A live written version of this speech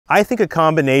I think a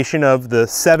combination of the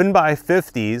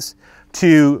 7x50s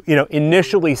to,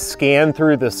 initially scan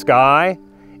through the sky,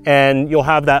 and you'll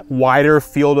have that wider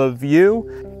field of view.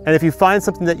 And if you find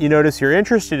something that you notice you're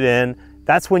interested in,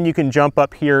 that's when you can jump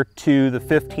up here to the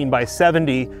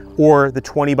 15x70 or the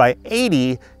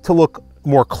 20x80 to look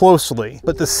more closely.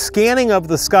 But the scanning of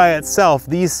the sky itself,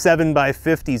 these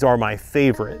 7x50s are my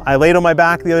favorite. I laid on my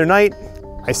back the other night,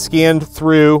 I scanned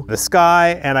through the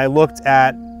sky and I looked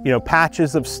at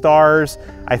patches of stars.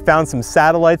 I found some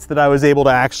satellites that I was able to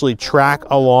actually track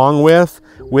along with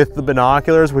the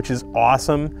binoculars, which is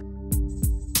awesome.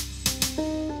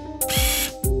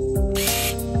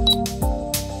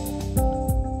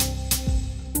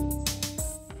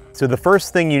 So the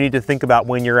first thing you need to think about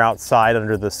when you're outside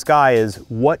under the sky is,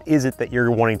 what is it that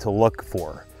you're wanting to look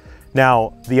for?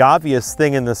 Now, the obvious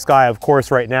thing in the sky, of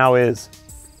course, right now is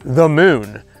the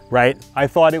moon, right? I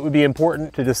thought it would be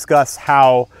important to discuss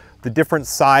how the different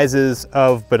sizes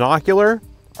of binocular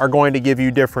are going to give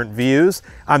you different views.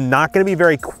 I'm not going to be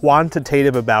very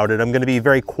quantitative about it. I'm going to be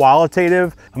very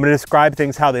qualitative. I'm going to describe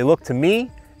things how they look to me,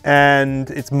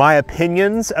 and it's my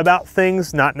opinions about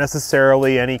things, not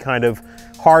necessarily any kind of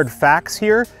hard facts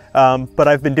here, but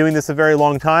I've been doing this a very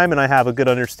long time and I have a good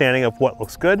understanding of what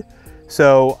looks good.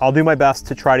 So I'll do my best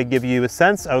to try to give you a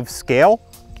sense of scale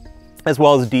as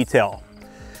well as detail.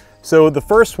 So the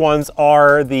first ones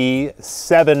are the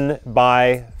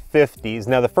 7x50s.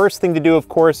 Now the first thing to do, of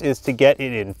course, is to get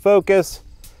it in focus,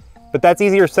 but that's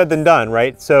easier said than done,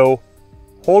 right? So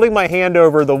holding my hand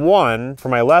over the one for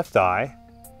my left eye,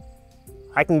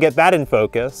 I can get that in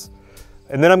focus.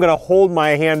 And then I'm gonna hold my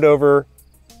hand over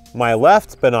my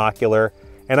left binocular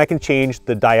and I can change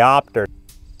the diopter.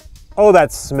 Oh,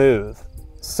 that's smooth.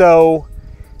 So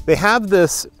they have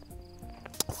this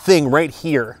thing right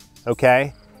here,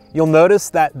 okay? You'll notice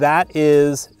that that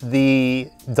is the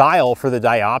dial for the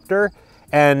diopter,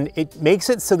 and it makes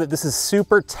it so that this is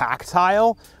super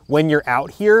tactile when you're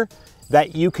out here,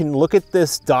 that you can look at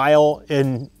this dial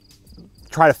and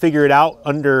try to figure it out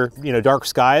under dark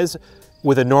skies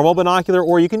with a normal binocular,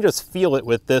 or you can just feel it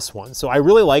with this one. So I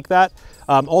really like that.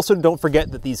 Also, don't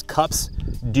forget that these cups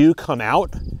do come out,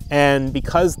 and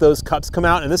because those cups come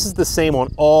out, and this is the same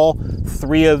on all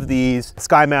three of these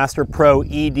SkyMaster Pro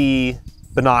ED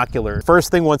binoculars. First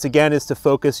thing, once again, is to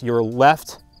focus your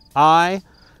left eye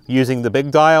using the big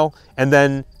dial, and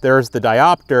then there's the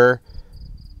diopter,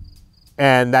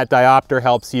 and that diopter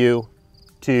helps you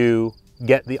to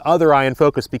get the other eye in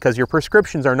focus because your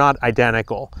prescriptions are not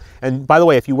identical. And by the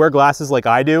way, if you wear glasses like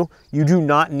I do, you do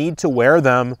not need to wear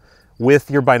them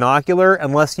with your binocular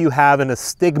unless you have an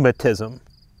astigmatism,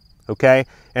 okay?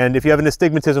 And if you have an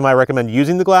astigmatism, I recommend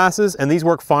using the glasses, and these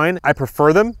work fine. I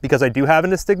prefer them because I do have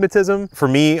an astigmatism. For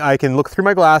me, I can look through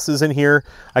my glasses in here.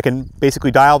 I can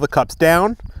basically dial the cups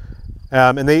down,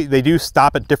 and they do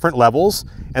stop at different levels,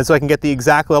 and so I can get the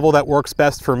exact level that works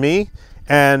best for me.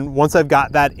 And once I've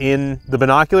got that in the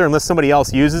binocular, unless somebody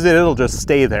else uses it, it'll just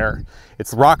stay there.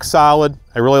 It's rock solid.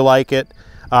 I really like it.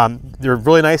 They're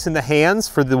really nice in the hands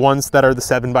for the ones that are the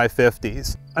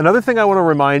 7x50s. Another thing I want to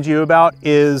remind you about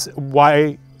is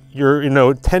why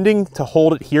you're tending to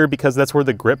hold it here, because that's where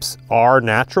the grips are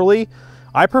naturally.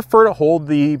 I prefer to hold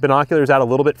the binoculars out a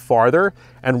little bit farther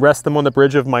and rest them on the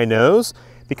bridge of my nose,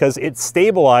 because it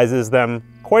stabilizes them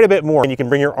quite a bit more. And you can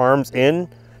bring your arms in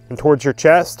and towards your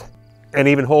chest, and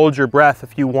even hold your breath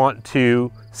if you want to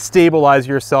stabilize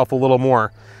yourself a little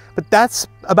more. But that's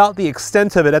about the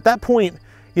extent of it. At that point,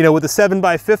 with the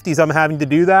 7x50s, I'm having to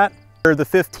do that. Or the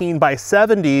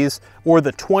 15x70s or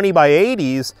the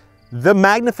 20x80s, the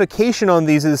magnification on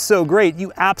these is so great,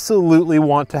 you absolutely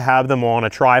want to have them on a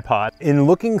tripod. In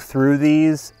looking through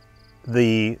these,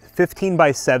 the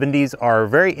 15x70s are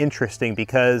very interesting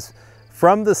because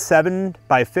from the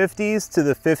 7x50s to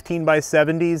the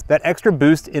 15x70s, that extra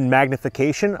boost in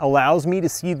magnification allows me to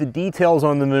see the details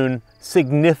on the moon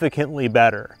significantly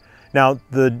better. Now,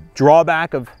 the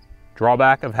drawback of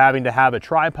having to have a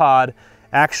tripod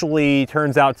actually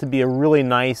turns out to be a really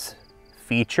nice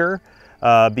feature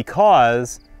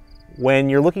because when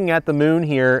you're looking at the moon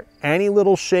here, any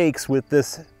little shakes with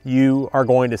this you are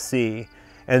going to see.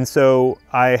 And so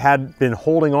I had been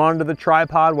holding on to the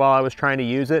tripod while I was trying to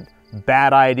use it.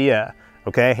 Bad idea,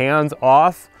 okay? Hands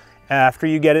off. After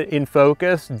you get it in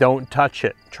focus, don't touch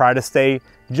it. Try to stay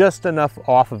just enough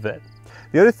off of it.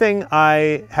 The other thing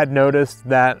I had noticed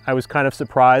that I was kind of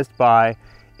surprised by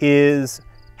is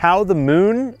how the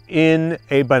moon in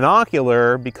a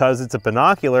binocular, because it's a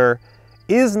binocular,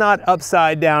 is not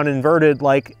upside down inverted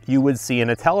like you would see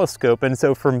in a telescope. And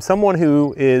so from someone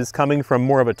who is coming from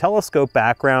more of a telescope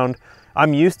background,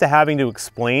 I'm used to having to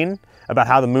explain about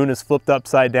how the moon is flipped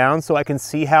upside down, so I can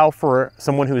see how for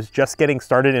someone who is just getting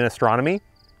started in astronomy,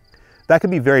 that could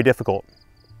be very difficult.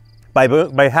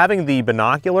 By having the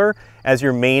binocular as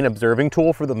your main observing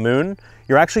tool for the moon,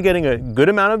 you're actually getting a good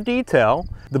amount of detail.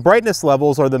 The brightness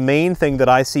levels are the main thing that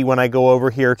I see when I go over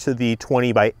here to the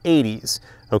 20 by 80s.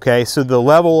 Okay, so the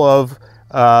level of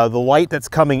the light that's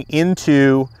coming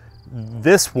into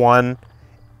this one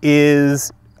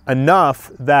is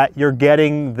enough that you're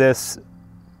getting this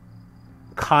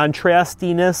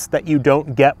contrastiness that you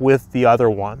don't get with the other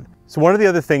one. So one of the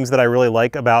other things that I really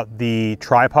like about the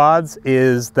tripods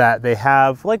is that they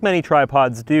have, like many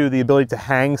tripods do, the ability to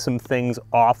hang some things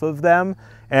off of them,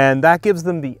 and that gives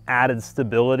them the added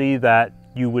stability that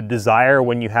you would desire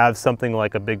when you have something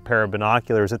like a big pair of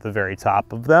binoculars at the very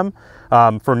top of them.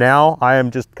 For now, I am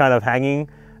just kind of hanging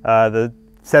the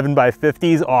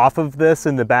 7x50s off of this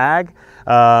in the bag,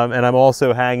 and I'm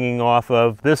also hanging off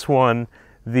of this one,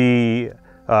 the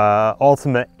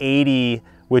Ultima 80,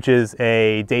 which is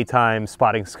a daytime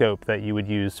spotting scope that you would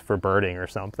use for birding or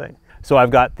something. So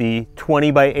I've got the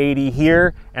 20 by 80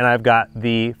 here, and I've got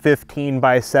the 15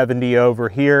 by 70 over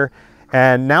here.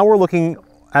 And now we're looking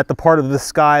at the part of the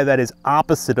sky that is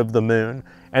opposite of the moon.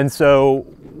 And so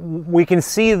we can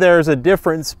see there's a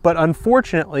difference, but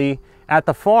unfortunately at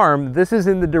the farm, this is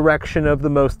in the direction of the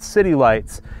most city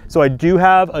lights. So I do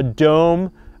have a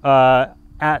dome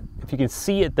if you can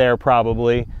see it there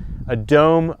probably, a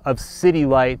dome of city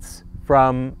lights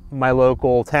from my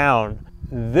local town.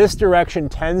 This direction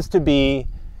tends to be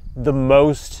the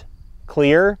most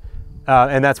clear,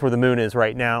 and that's where the moon is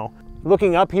right now.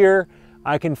 Looking up here,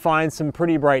 I can find some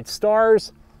pretty bright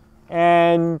stars,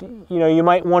 and you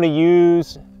might want to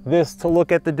use this to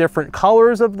look at the different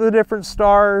colors of the different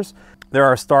stars. There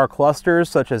are star clusters,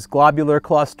 such as globular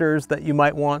clusters, that you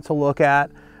might want to look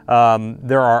at.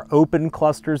 There are open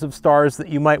clusters of stars that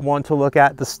you might want to look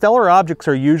at. The stellar objects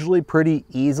are usually pretty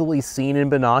easily seen in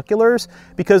binoculars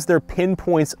because they're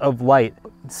pinpoints of light.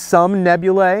 Some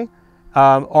nebulae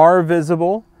are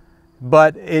visible,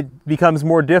 but it becomes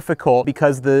more difficult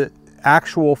because the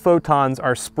actual photons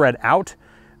are spread out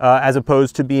as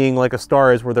opposed to being like a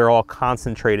star is where they're all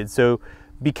concentrated. So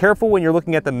be careful when you're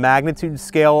looking at the magnitude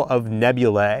scale of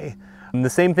nebulae. And the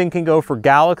same thing can go for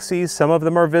galaxies. Some of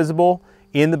them are visible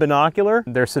in the binocular.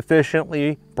 They're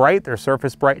sufficiently bright. Their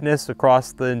surface brightness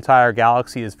across the entire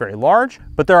galaxy is very large,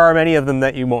 but there are many of them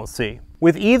that you won't see.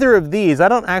 With either of these, I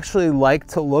don't actually like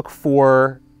to look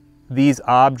for these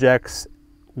objects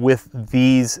with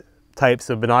these types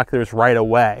of binoculars right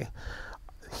away.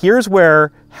 Here's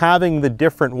where having the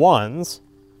different ones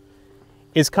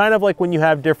is kind of like when you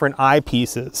have different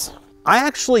eyepieces. I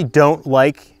actually don't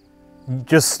like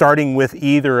just starting with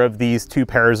either of these two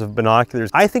pairs of binoculars.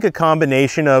 I think a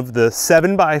combination of the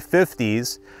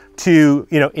 7x50s to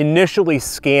initially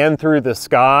scan through the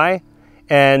sky,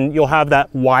 and you'll have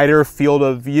that wider field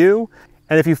of view.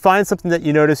 And if you find something that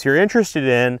you notice you're interested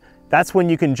in, that's when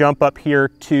you can jump up here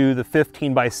to the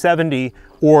 15 by 70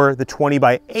 or the 20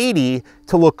 by 80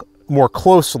 to look more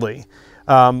closely.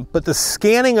 But the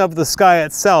scanning of the sky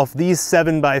itself, these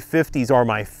 7x50s are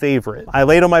my favorite. I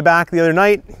laid on my back the other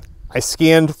night, I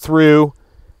scanned through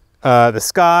the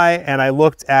sky, and I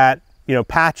looked at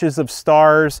patches of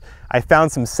stars. I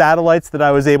found some satellites that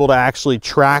I was able to actually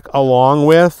track along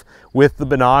with the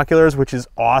binoculars, which is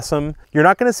awesome. You're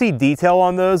not going to see detail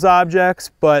on those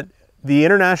objects, but the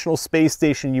International Space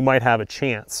Station, you might have a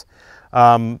chance.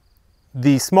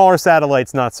 The smaller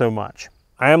satellites, not so much.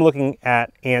 I am looking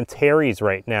at Antares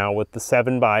right now with the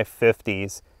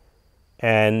 7x50s,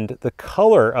 and the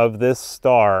color of this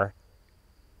star,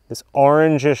 this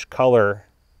orangish color,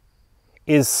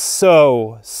 is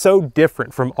so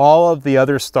different from all of the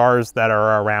other stars that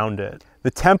are around it.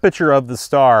 The temperature of the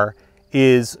star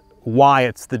is why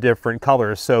it's the different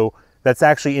colors. So that's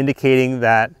actually indicating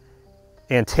that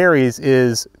Antares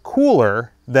is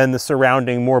cooler than the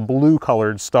surrounding more blue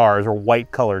colored stars or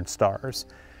white colored stars.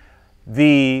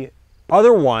 The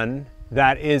other one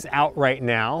that is out right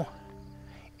now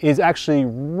is actually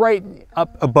right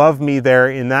up above me there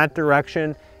in that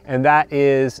direction, and that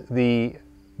is the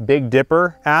Big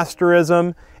Dipper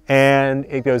asterism, and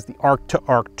it goes the arc to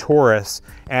Arcturus.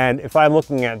 And if I'm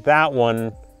looking at that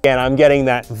one, again, I'm getting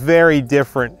that very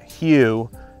different hue,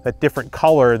 that different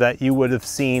color that you would have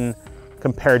seen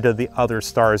compared to the other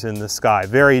stars in the sky.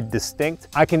 Very distinct.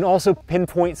 I can also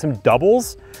pinpoint some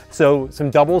doubles. So some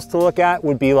doubles to look at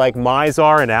would be like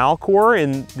Mizar and Alcor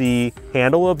in the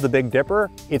handle of the Big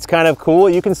Dipper. It's kind of cool.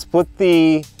 You can split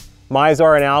the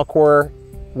Mizar and Alcor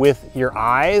with your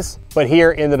eyes, but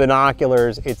here in the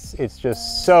binoculars, it's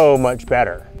just so much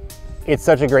better. It's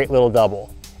such a great little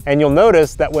double. And you'll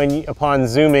notice that upon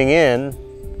zooming in,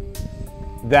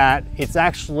 that it's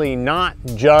actually not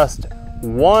just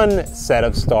one set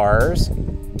of stars,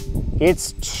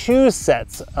 it's two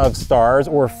sets of stars,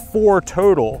 or four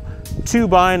total. Two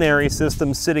binary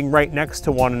systems sitting right next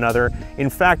to one another. In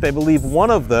fact, I believe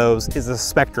one of those is a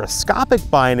spectroscopic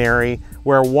binary,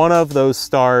 where one of those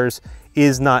stars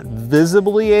is not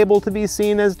visibly able to be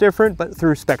seen as different, but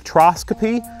through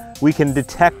spectroscopy, we can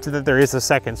detect that there is a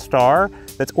second star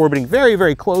that's orbiting very,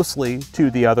 very closely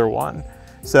to the other one.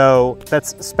 So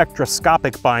that's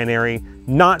spectroscopic binary,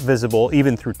 not visible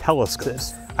even through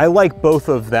telescopes. I like both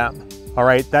of them, all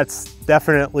right? That's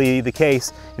definitely the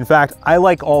case. In fact, I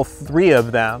like all three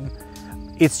of them.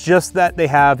 It's just that they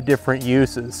have different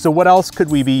uses. So what else could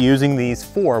we be using these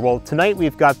for? Well, tonight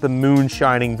we've got the moon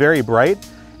shining very bright,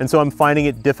 and so I'm finding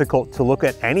it difficult to look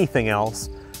at anything else,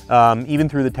 even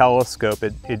through the telescope.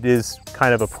 It is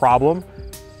kind of a problem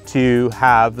to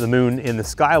have the moon in the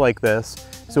sky like this.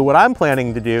 So what I'm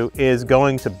planning to do is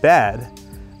going to bed,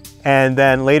 and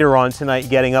then later on tonight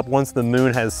getting up once the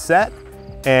moon has set,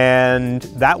 and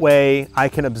that way I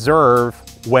can observe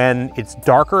when it's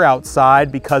darker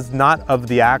outside, because not of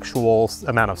the actual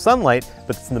amount of sunlight,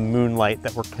 but it's the moonlight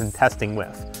that we're contesting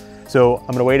with. So I'm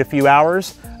gonna wait a few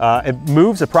hours. It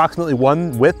moves approximately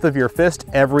one width of your fist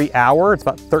every hour. It's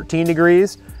about 13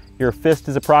 degrees. Your fist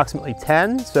is approximately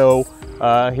 10. So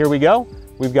here we go.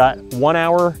 We've got 1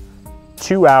 hour,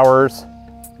 2 hours,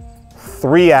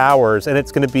 3 hours, and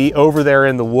it's gonna be over there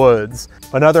in the woods.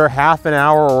 Another half an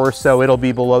hour or so, it'll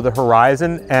be below the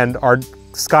horizon, and our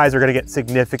skies are gonna get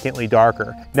significantly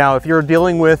darker. Now, if you're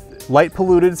dealing with light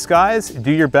polluted skies,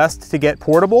 do your best to get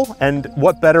portable, and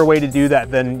what better way to do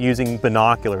that than using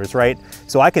binoculars, right?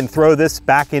 So I can throw this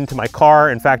back into my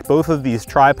car. In fact, both of these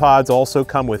tripods also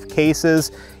come with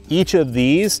cases. Each of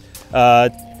these,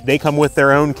 they come with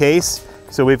their own case.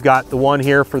 So we've got the one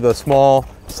here for the small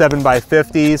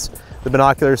 7x50s. The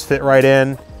binoculars fit right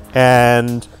in,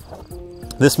 and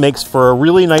this makes for a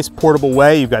really nice portable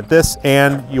way. You've got this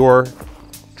and your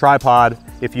tripod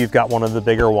if you've got one of the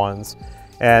bigger ones.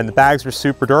 And the bags are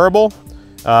super durable,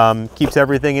 keeps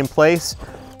everything in place.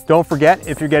 Don't forget,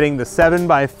 if you're getting the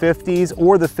 7x50s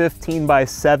or the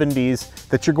 15x70s,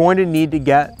 that you're going to need to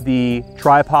get the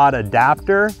tripod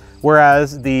adapter,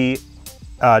 whereas the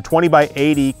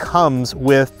 20x80 comes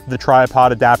with the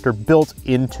tripod adapter built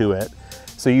into it.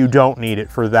 So you don't need it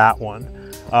for that one.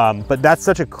 But that's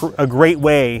such a great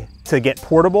way to get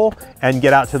portable and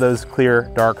get out to those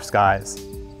clear, dark skies.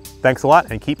 Thanks a lot,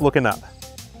 and keep looking up.